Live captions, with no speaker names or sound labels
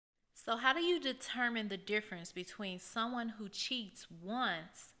So how do you determine the difference between someone who cheats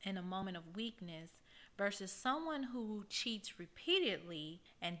once in a moment of weakness versus someone who cheats repeatedly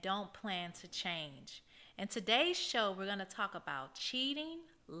and don't plan to change? In today's show, we're going to talk about cheating,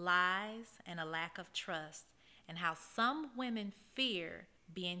 lies, and a lack of trust, and how some women fear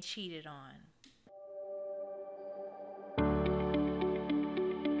being cheated on.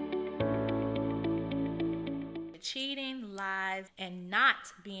 Cheating, lies, and not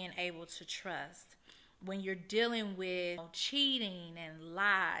being able to trust. When you're dealing with cheating and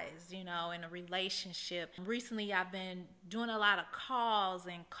lies, in a relationship. Recently, I've been doing a lot of calls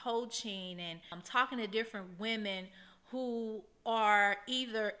and coaching, and I'm talking to different women who are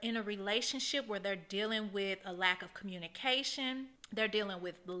either in a relationship where they're dealing with a lack of communication, they're dealing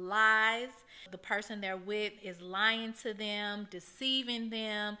with lies. The person they're with is lying to them, deceiving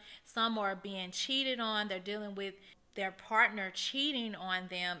them. Some are being cheated on. They're dealing with their partner cheating on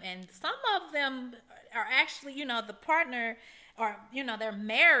them. And some of them are actually, the partner, or, they're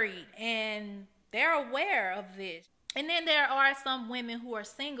married and they're aware of this. And then there are some women who are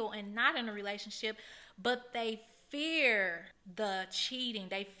single and not in a relationship, but they fear the cheating.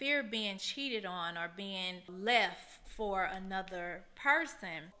 They fear being cheated on or being left for another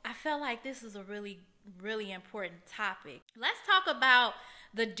person. I feel like this is a really, really important topic. Let's talk about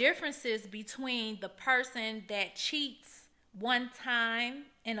the differences between the person that cheats one time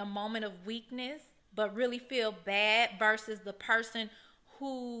in a moment of weakness but really feel bad versus the person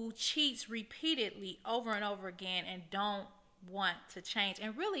who cheats repeatedly over and over again and don't want to change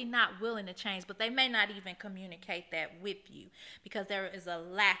and really not willing to change, but they may not even communicate that with you because there is a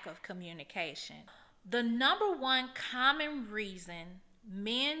lack of communication. The number one common reason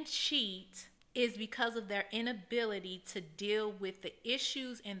men cheat is because of their inability to deal with the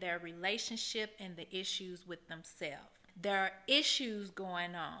issues in their relationship and the issues with themselves. There are issues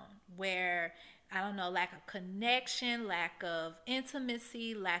going on where, lack of connection, lack of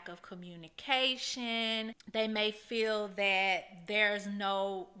intimacy, lack of communication. They may feel that there's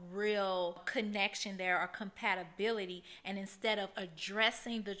no real connection there or compatibility. And instead of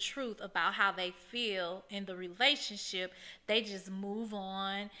addressing the truth about how they feel in the relationship, they just move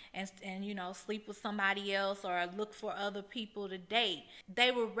on and sleep with somebody else or look for other people to date.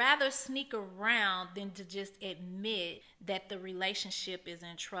 They would rather sneak around than to just admit that the relationship is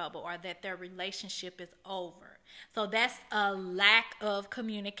in trouble or that their relationship is over. So that's a lack of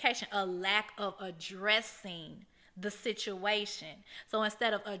communication, a lack of addressing the situation. So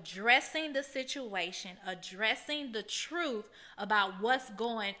instead of addressing the situation, addressing the truth about what's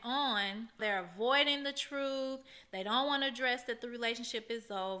going on, they're avoiding the truth. They don't want to address that the relationship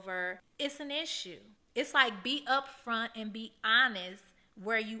is over. It's an issue. It's like be upfront and be honest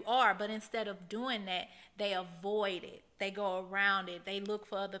where you are, but instead of doing that, they avoid it. They go around it. They look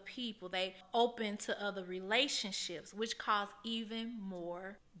for other people. They open to other relationships, which cause even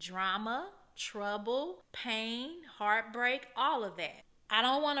more drama, trouble, pain, heartbreak, all of that. I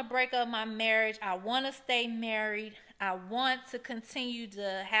don't want to break up my marriage. I want to stay married. I want to continue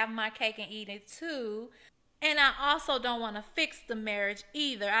to have my cake and eat it too. And I also don't want to fix the marriage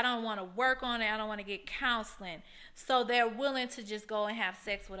either. I don't want to work on it. I don't want to get counseling. So they're willing to just go and have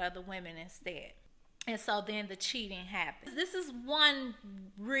sex with other women instead. And so then the cheating happens. This is one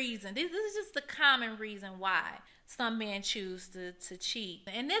reason. This is just the common reason why some men choose to cheat.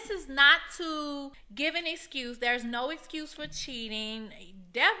 And this is not to give an excuse. There's no excuse for cheating.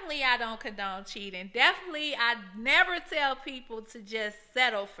 Definitely I don't condone cheating. Definitely I never tell people to just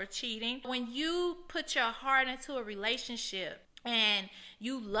settle for cheating. When you put your heart into a relationship and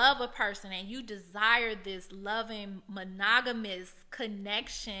you love a person and you desire this loving, monogamous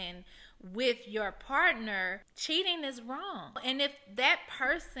connection with your partner, cheating is wrong. And if that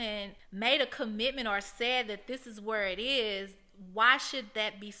person made a commitment or said that this is where it is, why should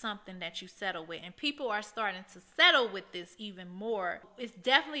that be something that you settle with? And people are starting to settle with this even more. It's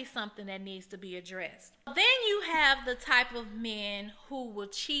definitely something that needs to be addressed. Then you have the type of men who will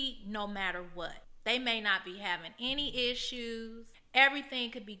cheat no matter what. They may not be having any issues. Everything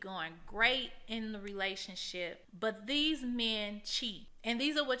could be going great in the relationship, but these men cheat. And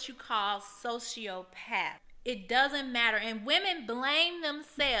these are what you call sociopaths. It doesn't matter. And women blame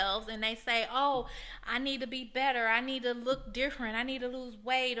themselves and they say, oh, I need to be better. I need to look different. I need to lose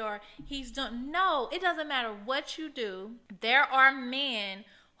weight, or he's done. No, it doesn't matter what you do. There are men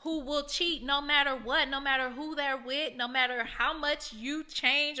who will cheat no matter what, no matter who they're with, no matter how much you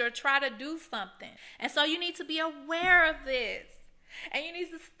change or try to do something. And so you need to be aware of this. And you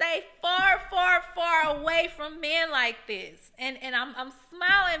need to stay far, far, far away from men like this. And I'm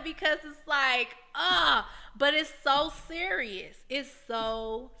smiling because it's like, but it's so serious. It's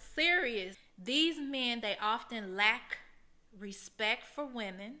so serious. These men, they often lack respect for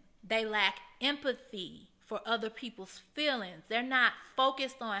women. They lack empathy for other people's feelings. They're not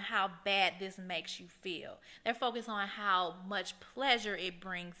focused on how bad this makes you feel. They're focused on how much pleasure it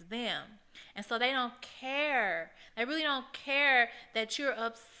brings them. And so they don't care. They really don't care that you're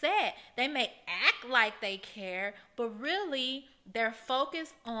upset. They may act like they care, but really they're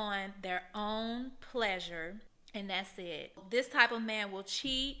focused on their own pleasure, and that's it. This type of man will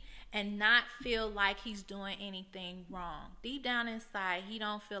cheat and not feel like he's doing anything wrong. Deep down inside, he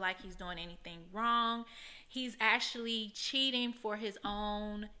don't feel like he's doing anything wrong. He's actually cheating for his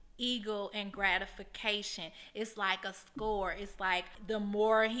own ego and gratification. It's like a score. It's like the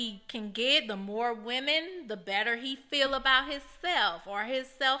more he can get, the more women, the better he feel about himself or his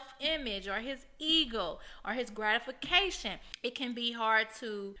self-image or his ego or his gratification. It can be hard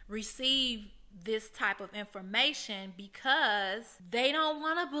to receive this type of information because they don't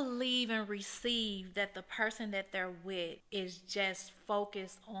want to believe and receive that the person that they're with is just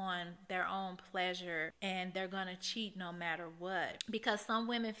focused on their own pleasure and they're gonna cheat no matter what. Because some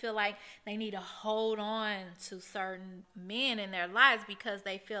women feel like they need to hold on to certain men in their lives because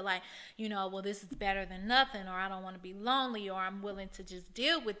they feel like, well, this is better than nothing, or I don't want to be lonely, or I'm willing to just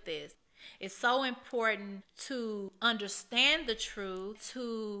deal with this. It's so important to understand the truth,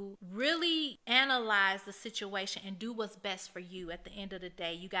 to really analyze the situation and do what's best for you. At the end of the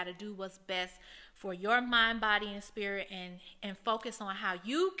day, you got to do what's best for your mind, body, and spirit, and focus on how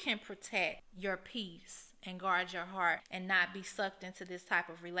you can protect your peace and guard your heart and not be sucked into this type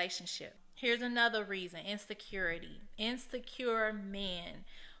of relationship. Here's another reason: insecurity. Insecure men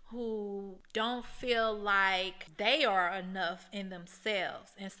who don't feel like they are enough in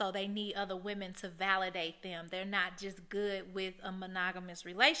themselves, and so they need other women to validate them. They're not just good with a monogamous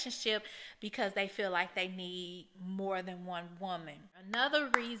relationship because they feel like they need more than one woman. Another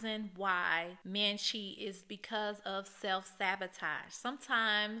reason why men cheat is because of self-sabotage.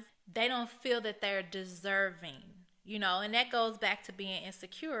 Sometimes they don't feel that they're deserving, and that goes back to being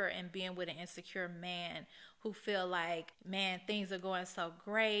insecure and being with an insecure man who feel like, man, things are going so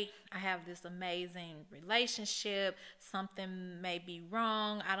great. I have this amazing relationship. Something may be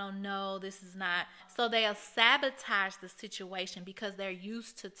wrong. I don't know. This is not. So they'll sabotage the situation because they're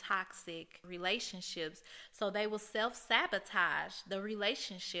used to toxic relationships. So they will self-sabotage the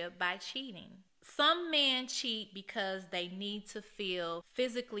relationship by cheating. Some men cheat because they need to feel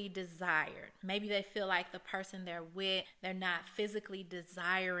physically desired. Maybe they feel like the person they're with, they're not physically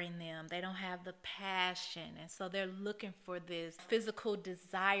desiring them. They don't have the passion. And so they're looking for this physical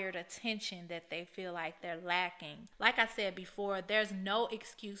desired attention that they feel like they're lacking. Like I said before, there's no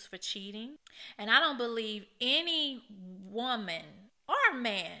excuse for cheating. And I don't believe any woman or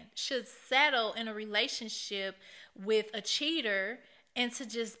man should settle in a relationship with a cheater and to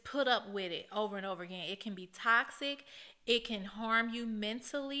just put up with it over and over again. It can be toxic. It can harm you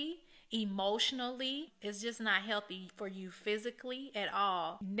mentally, emotionally. It's just not healthy for you physically at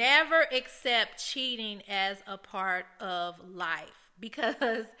all. Never accept cheating as a part of life,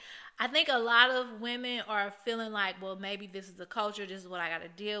 because I think a lot of women are feeling like, well, maybe this is the culture. This is what I got to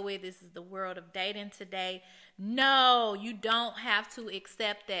deal with. This is the world of dating today. No, you don't have to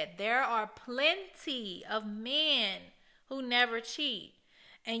accept that. There are plenty of men who never cheat.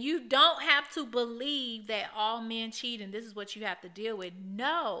 And you don't have to believe that all men cheat and this is what you have to deal with.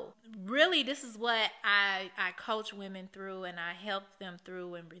 No, really, this is what I coach women through and I help them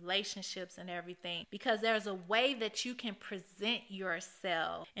through in relationships and everything. Because there's a way that you can present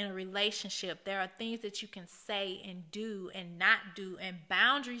yourself in a relationship. There are things that you can say and do and not do, and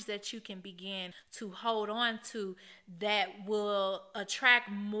boundaries that you can begin to hold on to that will attract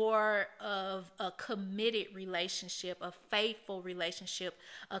more of a committed relationship, a faithful relationship,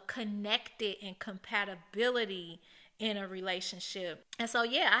 a connected and compatibility in a relationship. And so,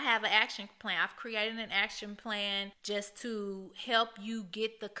 yeah, I have an action plan. I've created an action plan just to help you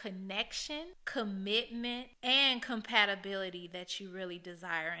get the connection, commitment, and compatibility that you really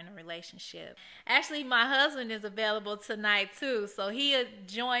desire in a relationship. Actually, my husband is available tonight too, so he'll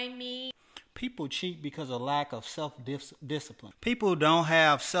join me. People cheat because of lack of self-discipline. People don't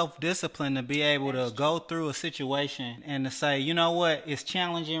have self-discipline to be able to go through a situation and to say, you know what, it's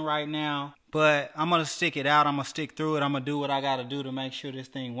challenging right now, but I'm going to stick it out. I'm going to stick through it. I'm going to do what I got to do to make sure this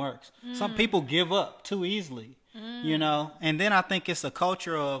thing works. Some people give up too easily. You know, and then I think it's a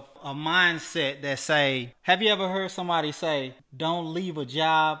culture of a mindset that say, have you ever heard somebody say, don't leave a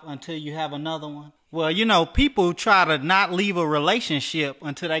job until you have another one? Well, you know, people try to not leave a relationship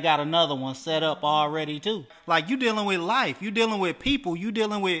until they got another one set up already too. Like, you dealing with life, you dealing with people, you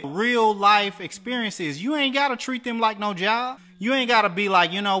dealing with real life experiences. You ain't got to treat them like no job. You ain't got to be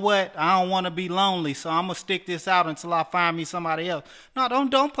like, you know what, I don't want to be lonely, so I'm going to stick this out until I find me somebody else. No,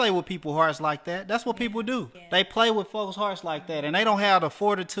 don't play with people's hearts like that. That's what people do. Yeah. They play with folks' hearts like that, and they don't have the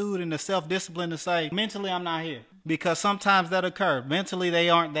fortitude and the self-discipline to say, mentally, I'm not here. Because sometimes that occurs. Mentally, they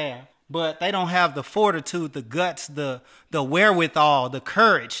aren't there. But they don't have the fortitude, the guts, the wherewithal, the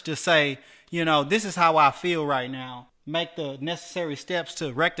courage to say, you know, this is how I feel right now. Make the necessary steps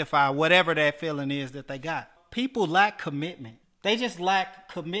to rectify whatever that feeling is that they got. People lack commitment. They just lack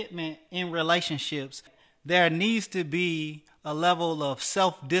commitment in relationships. There needs to be a level of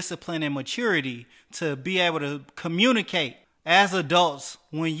self-discipline and maturity to be able to communicate as adults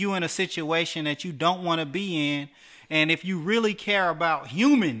when you're in a situation that you don't want to be in. And if you really care about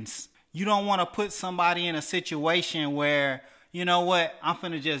humans, you don't want to put somebody in a situation where, you know what, I'm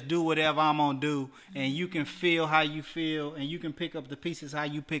finna just do whatever I'm gonna do, and you can feel how you feel, and you can pick up the pieces how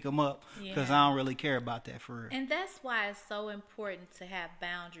you pick them up, because I don't really care about that for real. And that's why it's so important to have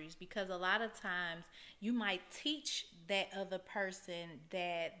boundaries, because a lot of times you might teach that other person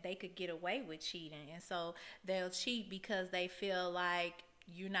that they could get away with cheating, and so they'll cheat because they feel like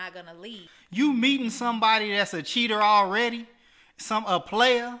you're not gonna leave. You meeting somebody that's a cheater already, a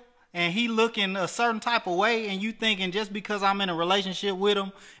player, and he looking a certain type of way, and you thinking just because I'm in a relationship with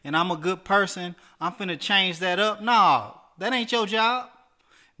him and I'm a good person, I'm finna change that up. No, that ain't your job.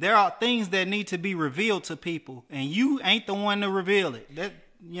 There are things that need to be revealed to people, and you ain't the one to reveal it. That,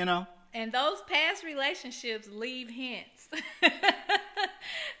 you know. And those past relationships leave hints.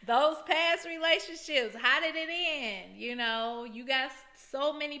 Those past relationships, how did it end? You know, you got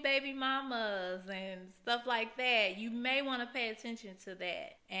so many baby mamas and stuff like that. You may want to pay attention to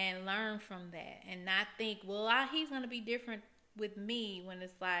that and learn from that, and not think, well, he's going to be different with me, when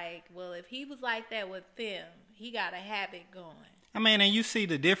it's like, well, if he was like that with them, he got a habit going. I mean, and you see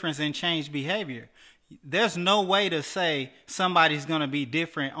the difference in changed behavior. There's no way to say somebody's going to be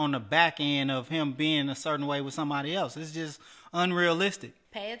different on the back end of him being a certain way with somebody else. It's just unrealistic.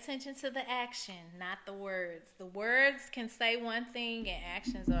 Pay attention to the action, not the words. The words can say one thing and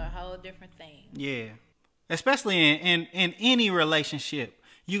actions are a whole different thing. Yeah. Especially in any relationship,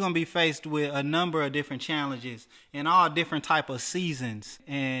 you're going to be faced with a number of different challenges in all different type of seasons.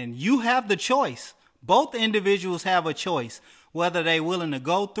 And you have the choice. Both individuals have a choice, whether they're willing to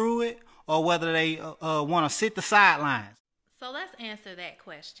go through it or whether they want to sit the sidelines. So let's answer that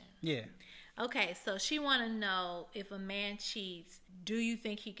question. Yeah. Okay, so she want to know, if a man cheats, do you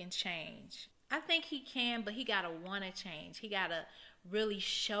think he can change? I think he can, but he got to want to change. He got to really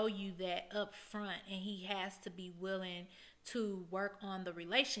show you that up front, and he has to be willing to work on the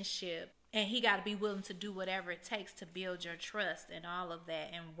relationship, and he got to be willing to do whatever it takes to build your trust and all of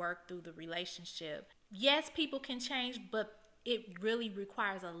that and work through the relationship. Yes, people can change, but it really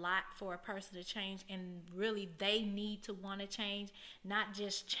requires a lot for a person to change, and really they need to want to change, not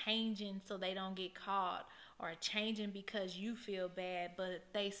just changing so they don't get caught, or changing because you feel bad, but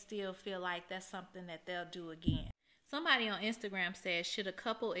they still feel like that's something that they'll do again. Somebody on Instagram says, should a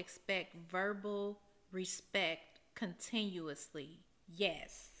couple expect verbal respect continuously?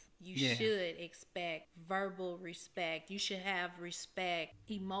 Yes. You should expect verbal respect. You should have respect,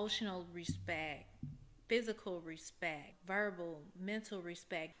 emotional respect, physical respect, verbal, mental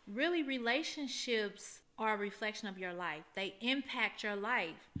respect. Really, relationships are a reflection of your life. They impact your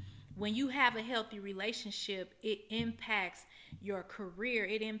life. When you have a healthy relationship, it impacts your career,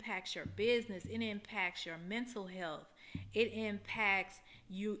 it impacts your business, it impacts your mental health, it impacts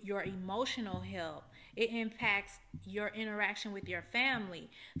your emotional health, it impacts your interaction with your family.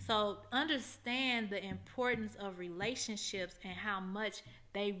 So understand the importance of relationships and how much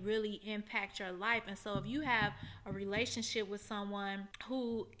they really impact your life. And so if you have a relationship with someone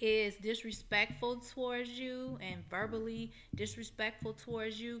who is disrespectful towards you and verbally disrespectful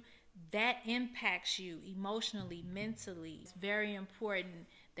towards you, that impacts you emotionally, mentally. It's very important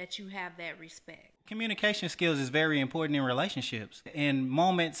that you have that respect. Communication skills is very important in relationships. In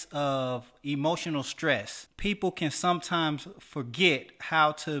moments of emotional stress, people can sometimes forget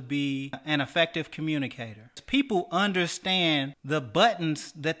how to be an effective communicator. People understand the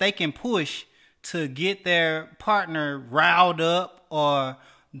buttons that they can push to get their partner riled up or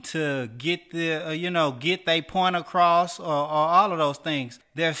to get get their point across, or all of those things.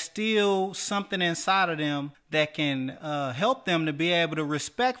 There's still something inside of them that can help them to be able to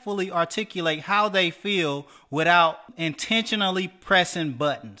respectfully articulate how they feel without intentionally pressing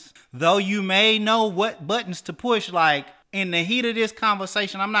buttons. Though you may know what buttons to push, like in the heat of this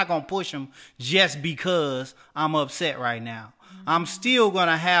conversation, I'm not going to push them just because I'm upset right now. I'm still going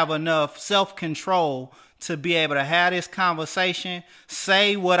to have enough self-control to be able to have this conversation,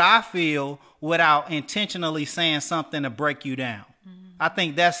 say what I feel without intentionally saying something to break you down. I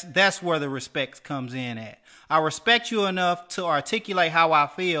think that's where the respect comes in at. I respect you enough to articulate how I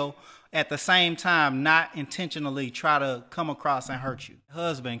feel, at the same time not intentionally try to come across and hurt you.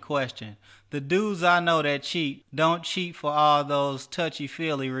 Husband question. The dudes I know that cheat don't cheat for all those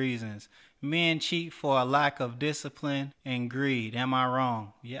touchy-feely reasons. Men cheat for a lack of discipline and greed. Am I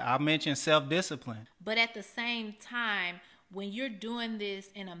wrong? Yeah, I mentioned self-discipline. But at the same time, when you're doing this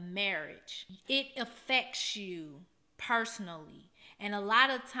in a marriage, it affects you personally. And a lot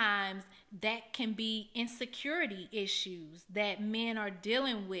of times that can be insecurity issues that men are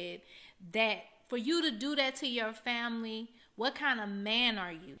dealing with, that for you to do that to your family, what kind of man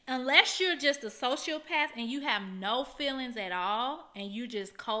are you? Unless you're just a sociopath and you have no feelings at all and you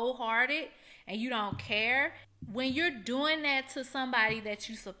just cold-hearted and you don't care, when you're doing that to somebody that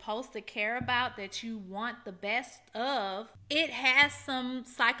you're supposed to care about, that you want the best of, it has some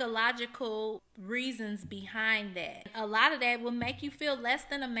psychological reasons behind that. A lot of that will make you feel less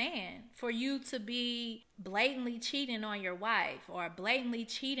than a man for you to be blatantly cheating on your wife, or blatantly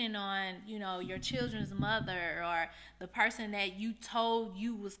cheating on, your children's mother, or the person that you told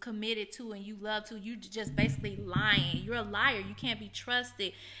you was committed to and you love to. You just basically lying. You're a liar. You can't be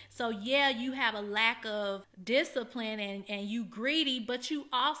trusted. So yeah, you have a lack of discipline and you greedy, but you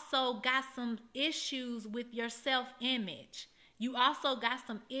also got some issues with your self-image. You also got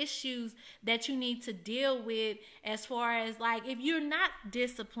some issues that you need to deal with, as far as, like, if you're not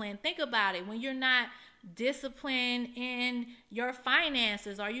disciplined, think about it. When you're not disciplined in your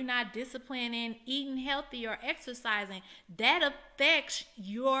finances, or you're not disciplined in eating healthy or exercising, that affects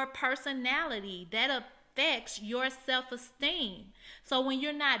your personality. That affects your self-esteem. So when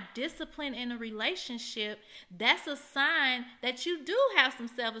you're not disciplined in a relationship, that's a sign that you do have some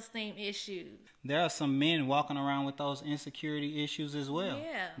self-esteem issues. There are some men walking around with those insecurity issues as well.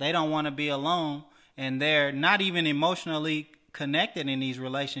 Yeah. They don't want to be alone, and they're not even emotionally connected in these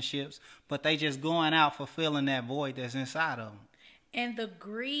relationships, but they just going out fulfilling that void that's inside of them. And the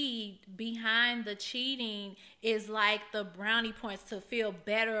greed behind the cheating is like the brownie points to feel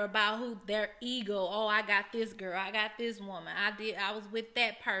better about their ego. Oh, I got this girl, I got this woman, I was with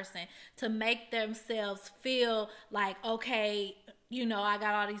that person, to make themselves feel like, okay, I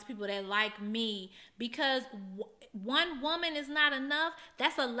got all these people that like me. Because one woman is not enough.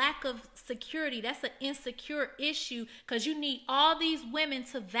 That's a lack of security. That's an insecure issue, because you need all these women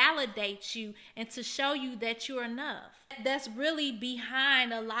to validate you and to show you that you're enough. That's really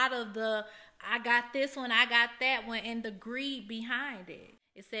behind a lot of the I got this one, I got that one, and the greed behind it.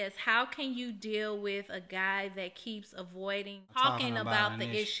 It says, how can you deal with a guy that keeps avoiding talking about the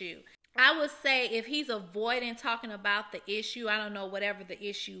issue? I would say if he's avoiding talking about the issue, I don't know, whatever the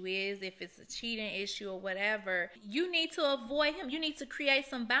issue is, if it's a cheating issue or whatever, you need to avoid him. You need to create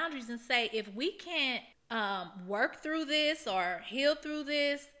some boundaries and say, if we can't work through this or heal through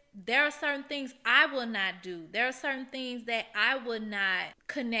this, there are certain things I will not do. There are certain things that I would not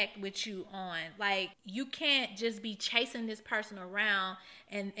connect with you on. Like, you can't just be chasing this person around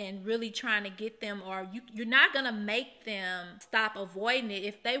and really trying to get them, or you're not going to make them stop avoiding it.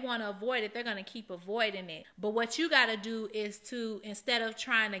 If they want to avoid it, they're going to keep avoiding it. But what you got to do is to, instead of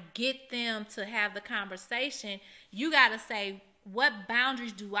trying to get them to have the conversation, you got to say, what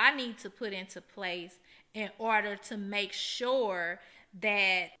boundaries do I need to put into place in order to make sure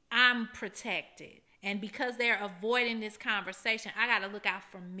that I'm protected? And because they're avoiding this conversation, I got to look out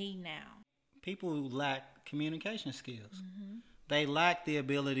for me now. People lack communication skills. Mm-hmm. They lack the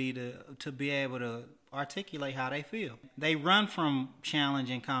ability to be able to articulate how they feel. They run from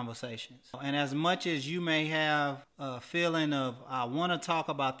challenging conversations. And as much as you may have a feeling of, I want to talk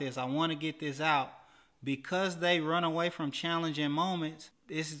about this, I want to get this out, because they run away from challenging moments,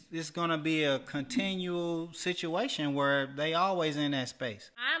 it's going to be a continual situation where they always in that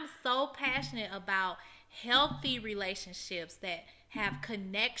space. I'm so passionate about healthy relationships that have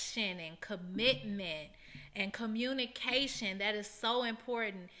connection and commitment and communication. That is so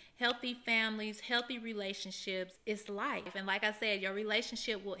important. healthy families, healthy relationships, it's life. And like I said, your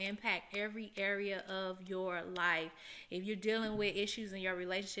relationship will impact every area of your life. If you're dealing with issues in your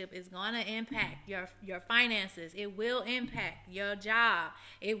relationship, it's going to impact your finances. It will impact your job.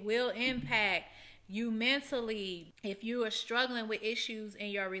 It will impact you mentally if you are struggling with issues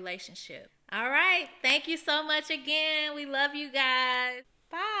in your relationship. All right. Thank you so much again. We love you guys.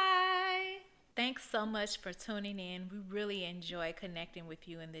 Bye. Thanks so much for tuning in. We really enjoy connecting with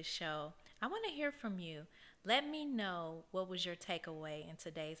you in this show. I want to hear from you. Let me know what was your takeaway in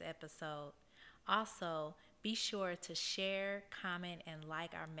today's episode. Also, be sure to share, comment, and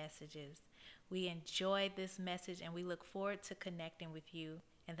like our messages. We enjoyed this message and we look forward to connecting with you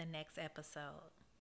in the next episode.